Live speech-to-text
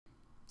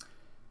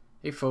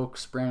Hey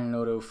folks, Brandon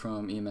Noto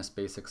from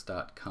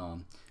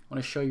emsbasics.com. I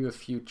want to show you a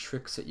few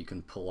tricks that you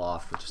can pull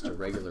off with just a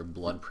regular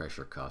blood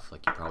pressure cuff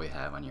like you probably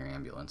have on your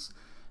ambulance.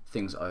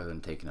 Things other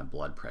than taking a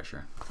blood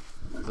pressure.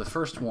 The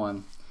first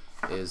one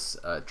is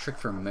a trick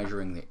for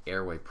measuring the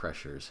airway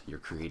pressures you're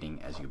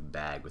creating as you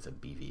bag with a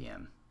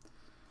BVM.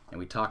 And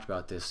we talked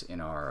about this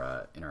in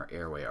our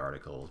airway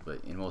articles,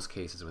 but in most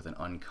cases with an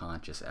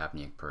unconscious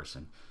apneic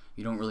person,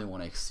 you don't really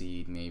want to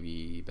exceed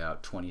maybe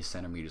about 20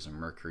 centimeters of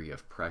mercury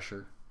of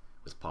pressure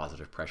with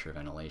positive pressure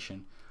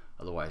ventilation.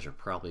 Otherwise, you're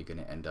probably going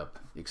to end up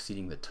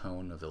exceeding the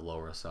tone of the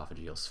lower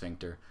esophageal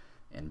sphincter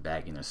and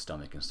bagging their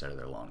stomach instead of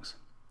their lungs.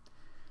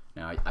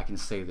 Now, I can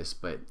say this,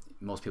 but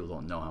most people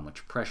don't know how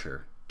much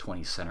pressure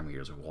 20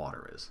 centimeters of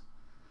water is.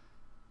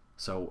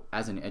 So,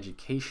 as an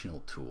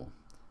educational tool,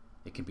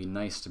 it can be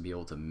nice to be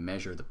able to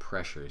measure the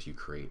pressures you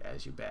create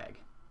as you bag.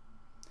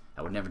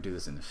 I would never do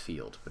this in the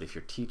field, but if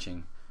you're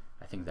teaching,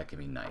 I think that can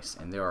be nice.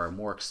 And there are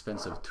more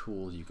expensive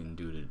tools you can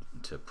do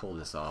to pull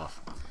this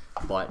off,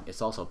 but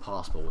it's also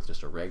possible with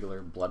just a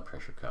regular blood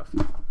pressure cuff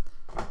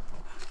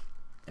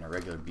and a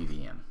regular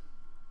BVM.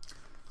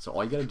 So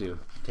all you gotta do,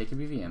 take your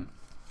BVM,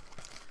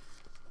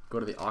 go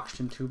to the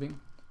oxygen tubing.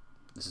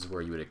 This is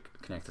where you would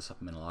connect the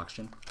supplemental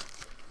oxygen,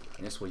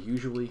 and this will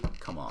usually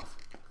come off.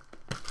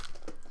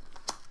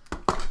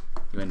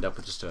 You end up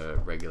with just a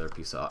regular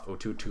piece of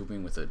O2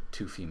 tubing with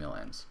two female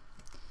ends.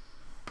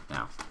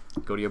 Now,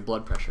 go to your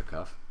blood pressure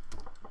cuff,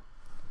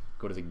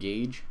 go to the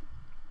gauge,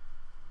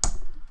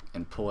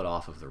 and pull it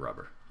off of the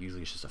rubber.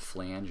 Usually it's just a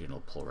flange and it'll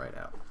pull right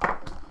out.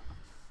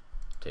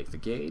 Take the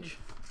gauge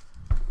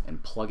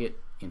and plug it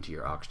into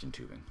your oxygen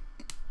tubing.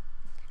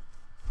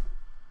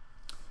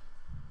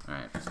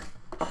 Alright,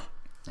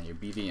 now your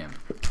BVM.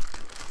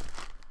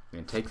 We're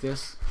going to take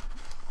this,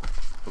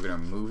 we're going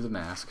to remove the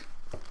mask,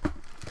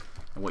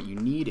 and what you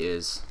need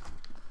is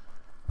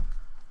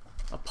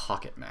a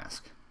pocket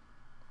mask.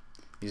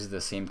 These are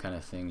the same kind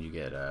of thing you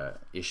get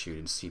issued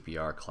in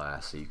CPR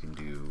class, so you can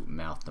do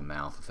mouth to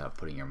mouth without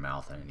putting your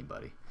mouth on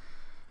anybody.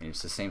 And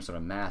it's the same sort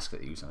of mask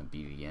that you use on the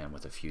BVM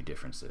with a few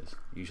differences.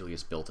 Usually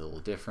it's built a little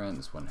different.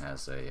 This one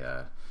has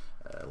a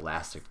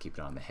elastic to keep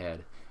it on the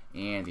head.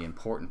 And the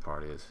important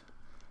part is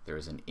there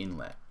is an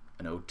inlet,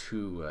 an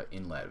O2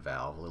 inlet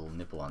valve, a little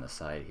nipple on the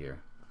side here,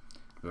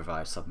 to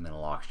provide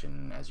supplemental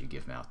oxygen as you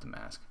give mouth to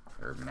mask,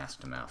 or mask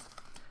to mouth.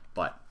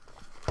 But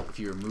if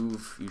you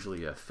remove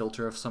usually a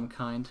filter of some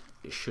kind,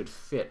 it should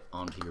fit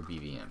onto your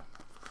BVM.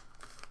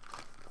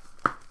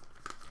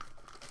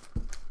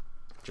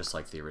 Just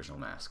like the original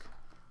mask.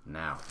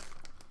 Now,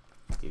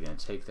 you're going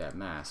to take that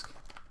mask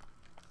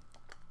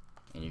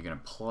and you're going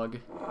to plug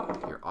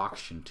your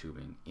oxygen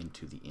tubing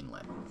into the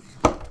inlet.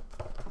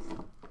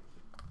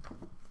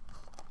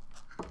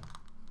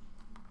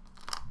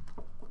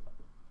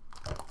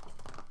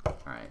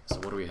 Alright, so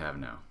what do we have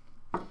now?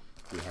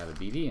 We have a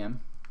BVM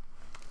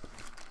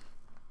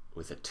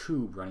with a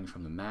tube running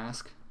from the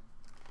mask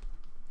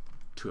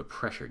to a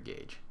pressure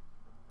gauge.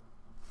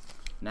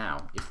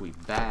 Now, if we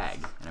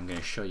bag, and I'm going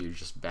to show you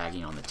just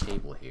bagging on the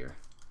table here,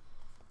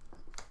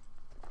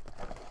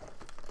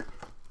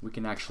 we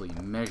can actually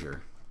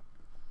measure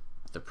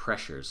the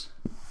pressures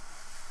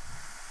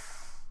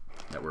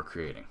that we're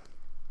creating.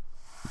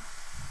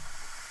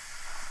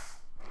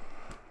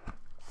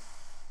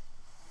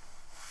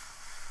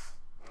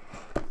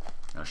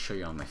 I'll show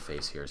you on my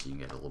face here so you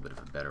can get a little bit of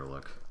a better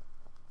look.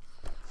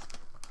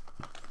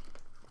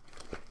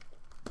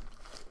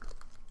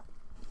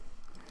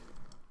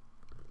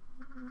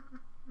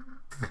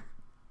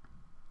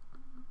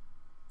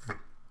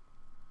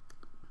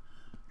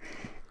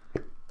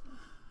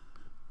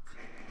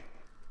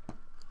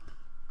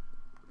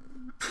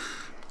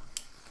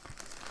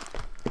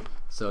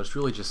 So it's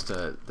really just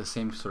the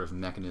same sort of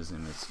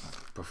mechanism it's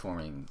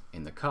performing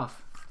in the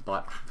cuff,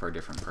 but for a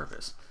different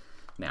purpose.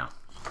 Now,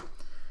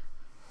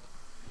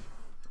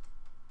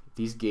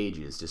 these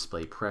gauges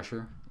display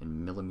pressure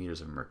in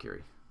millimeters of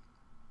mercury.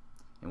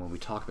 And when we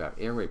talk about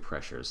airway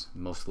pressures,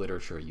 most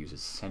literature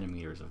uses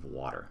centimeters of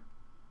water,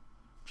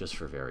 just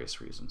for various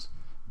reasons.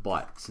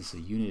 But since the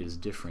unit is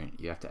different,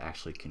 you have to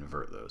actually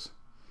convert those.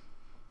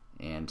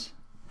 And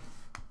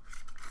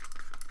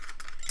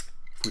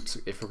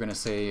if we're going to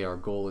say our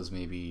goal is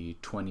maybe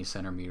 20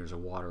 centimeters of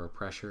water of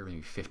pressure,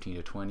 maybe 15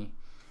 to 20,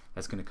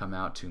 that's going to come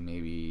out to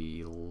maybe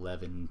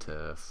 11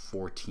 to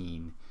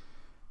 14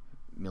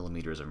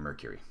 millimeters of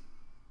mercury.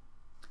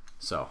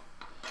 So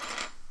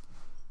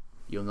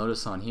you'll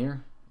notice on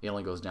here it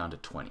only goes down to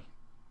 20.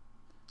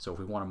 So if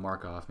we want to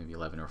mark off maybe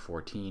 11 or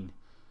 14,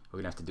 we're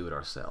going to have to do it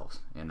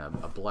ourselves. And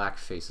a black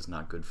face is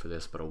not good for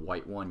this, but a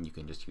white one you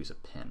can just use a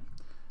pen.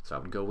 So I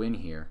would go in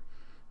here,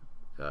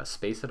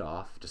 space it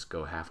off, just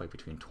go halfway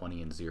between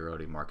 20 and 0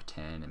 to mark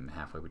 10, and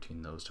halfway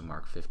between those to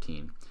mark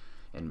 15,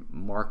 and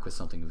mark with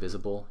something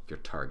visible your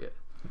target.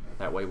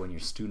 That way when your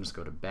students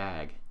go to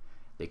bag,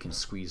 they can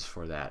squeeze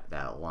for that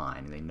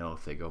line, and they know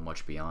if they go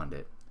much beyond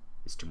it,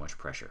 it's too much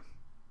pressure.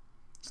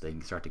 So they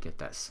can start to get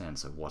that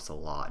sense of what's a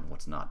lot and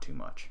what's not too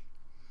much.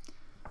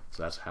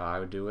 So that's how I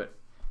would do it.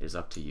 It is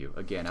up to you.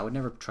 Again, I would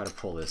never try to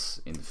pull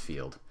this in the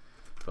field.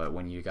 But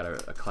when you got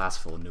a class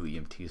full of new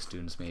EMT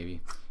students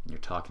maybe, and you're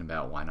talking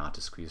about why not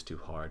to squeeze too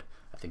hard,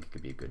 I think it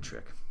could be a good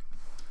trick.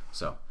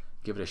 So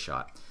give it a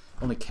shot.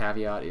 Only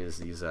caveat is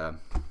these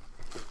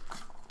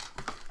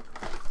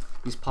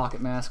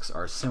pocket masks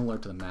are similar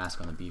to the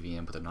mask on the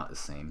BVM, but they're not the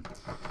same.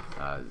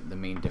 The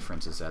main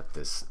difference is that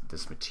this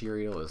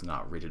material is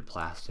not rigid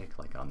plastic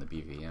like on the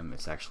BVM.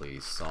 It's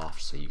actually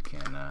soft, so you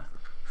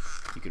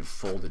can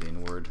fold it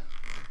inward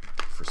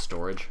for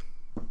storage,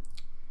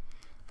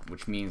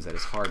 which means that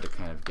it's hard to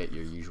kind of get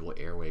your usual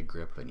airway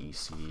grip, an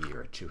EC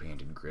or a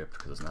two-handed grip,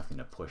 because there's nothing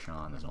to push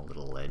on. There's no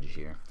little ledge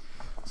here.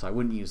 So I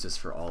wouldn't use this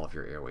for all of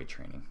your airway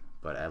training,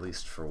 but at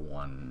least for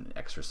one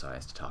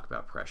exercise to talk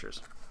about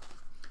pressures.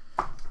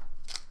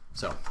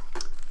 So,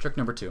 trick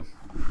number 2,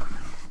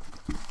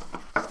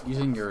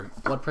 using your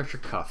blood pressure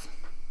cuff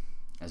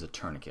as a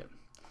tourniquet.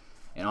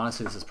 And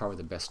honestly, this is probably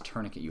the best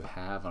tourniquet you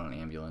have on an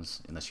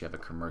ambulance, unless you have a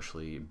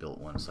commercially built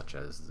one such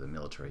as the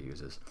military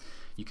uses.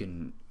 You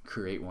can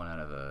create one out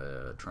of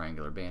a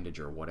triangular bandage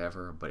or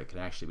whatever, but it can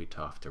actually be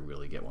tough to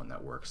really get one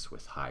that works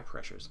with high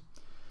pressures.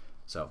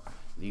 So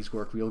these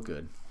work real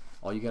good.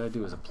 All you got to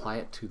do is apply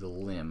it to the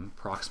limb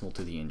proximal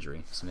to the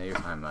injury. So maybe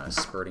if I'm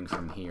spurting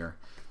from here,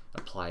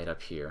 apply it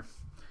up here.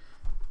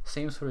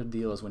 Same sort of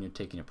deal as when you're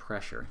taking a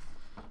pressure,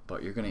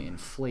 but you're going to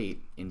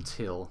inflate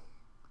until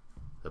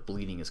the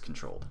bleeding is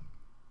controlled.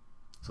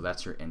 So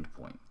that's your end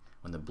point,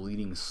 when the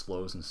bleeding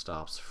slows and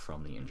stops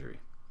from the injury.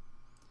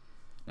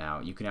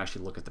 Now you can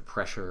actually look at the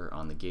pressure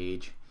on the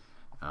gauge.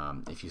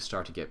 If you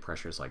start to get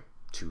pressures like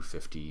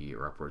 250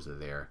 or upwards of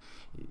there,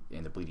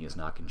 and the bleeding is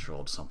not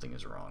controlled, something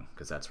is wrong,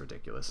 because that's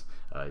ridiculous.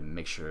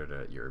 Make sure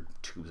that your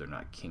tubes are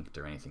not kinked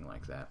or anything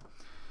like that.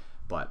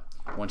 But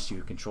once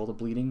you control the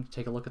bleeding,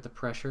 take a look at the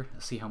pressure,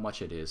 see how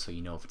much it is so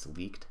you know if it's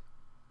leaked.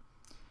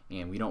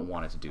 And we don't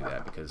want it to do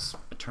that, because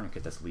a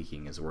tourniquet that's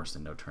leaking is worse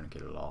than no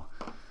tourniquet at all.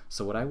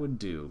 So what I would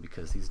do,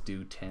 because these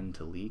do tend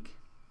to leak,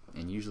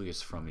 and usually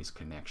it's from these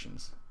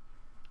connections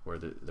where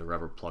the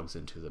rubber plugs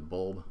into the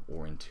bulb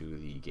or into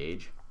the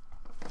gauge,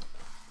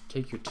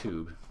 take your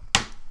tube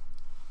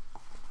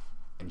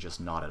and just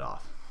knot it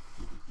off.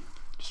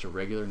 Just a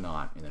regular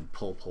knot, and then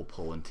pull, pull,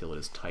 pull until it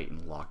is tight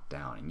and locked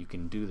down. And you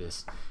can do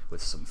this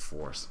with some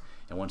force.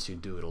 And once you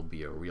do, it'll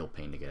be a real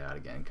pain to get out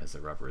again because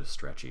the rubber is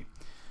stretchy.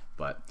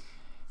 But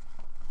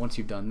once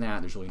you've done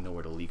that, there's really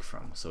nowhere to leak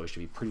from, so it should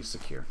be pretty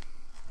secure.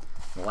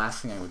 The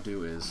last thing I would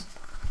do is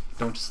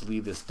don't just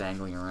leave this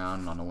dangling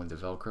around on only the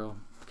Velcro,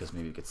 because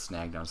maybe it gets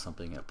snagged on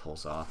something and it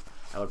pulls off.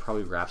 I would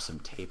probably wrap some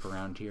tape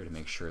around here to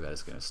make sure that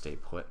it's going to stay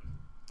put.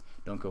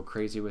 Don't go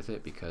crazy with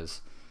it, because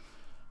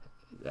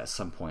at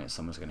some point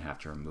someone's going to have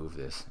to remove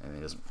this,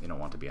 and you don't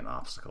want to be an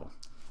obstacle.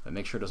 But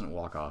make sure it doesn't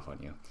walk off on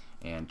you.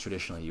 And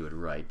traditionally you would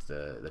write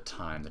the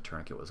time the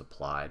tourniquet was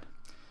applied,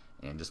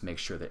 and just make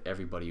sure that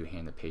everybody you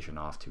hand the patient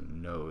off to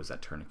knows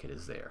that tourniquet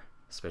is there,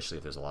 especially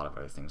if there's a lot of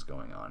other things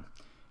going on.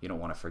 You don't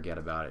want to forget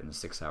about it, and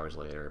 6 hours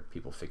later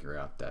people figure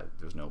out that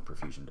there's no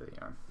perfusion to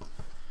the arm.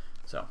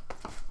 So,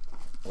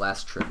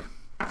 last trick,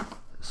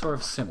 sort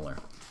of similar,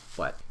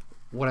 but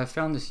what I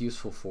found this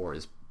useful for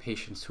is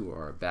patients who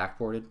are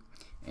backboarded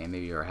and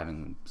maybe are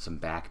having some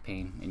back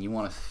pain, and you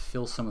want to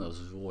fill some of those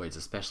voids,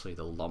 especially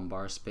the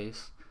lumbar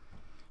space.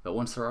 But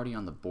once they're already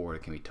on the board,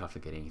 it can be tough to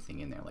get anything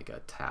in there, like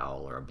a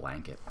towel or a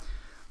blanket.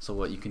 So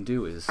what you can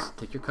do is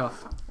take your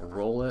cuff,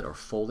 roll it or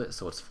fold it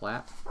so it's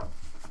flat,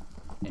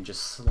 and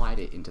just slide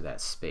it into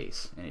that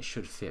space, and it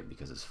should fit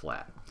because it's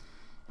flat.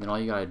 And then all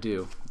you gotta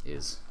do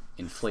is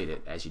inflate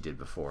it as you did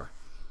before.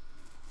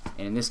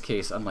 And in this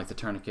case, unlike the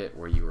tourniquet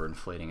where you were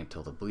inflating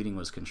until the bleeding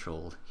was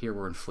controlled, here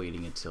we're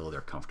inflating until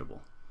they're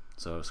comfortable.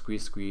 So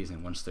squeeze, squeeze,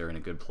 and once they're in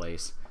a good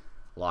place,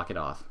 lock it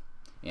off.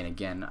 And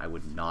again, I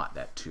would knot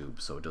that tube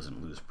so it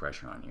doesn't lose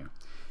pressure on you,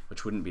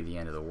 which wouldn't be the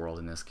end of the world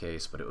in this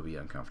case, but it would be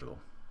uncomfortable.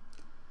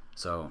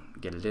 So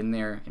get it in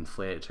there,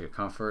 inflate it to your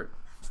comfort,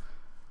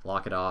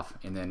 lock it off,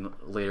 and then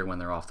later when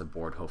they're off the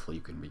board, hopefully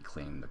you can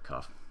reclaim the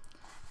cuff.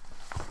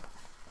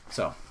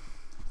 So,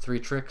 3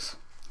 tricks: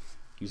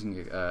 using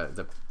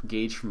the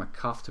gauge from a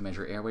cuff to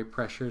measure airway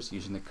pressures,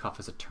 using the cuff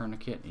as a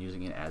tourniquet, and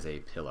using it as a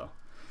pillow.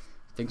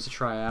 Things to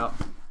try out.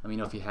 Let me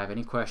know if you have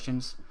any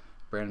questions.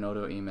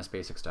 BrandonOdo,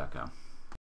 EMSBasics.com.